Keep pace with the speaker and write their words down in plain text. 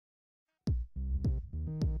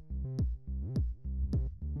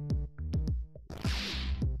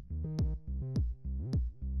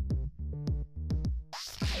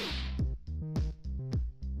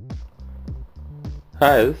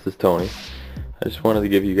Hi, this is Tony. I just wanted to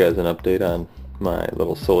give you guys an update on my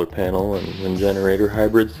little solar panel and wind generator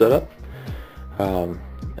hybrid setup.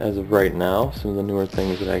 As of right now, some of the newer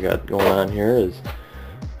things that I got going on here is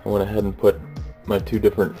I went ahead and put my two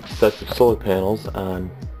different sets of solar panels on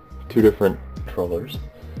two different controllers.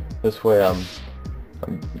 This way I'm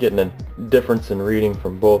getting a difference in reading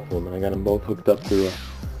from both of them, and I got them both hooked up through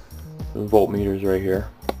voltmeters right here.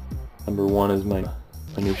 Number one is my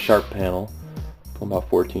new Sharp panel, about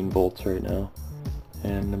 14 volts right now,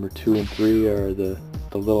 and number 2 and 3 are the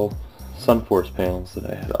little SunForce panels that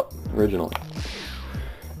I had up originally.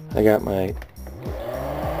 I got my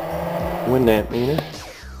wind amp meter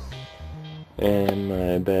and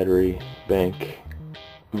my battery bank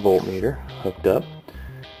voltmeter hooked up.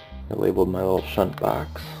 I labeled my little shunt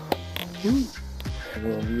box. A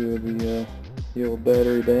little view of the old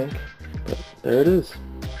battery bank, but there it is.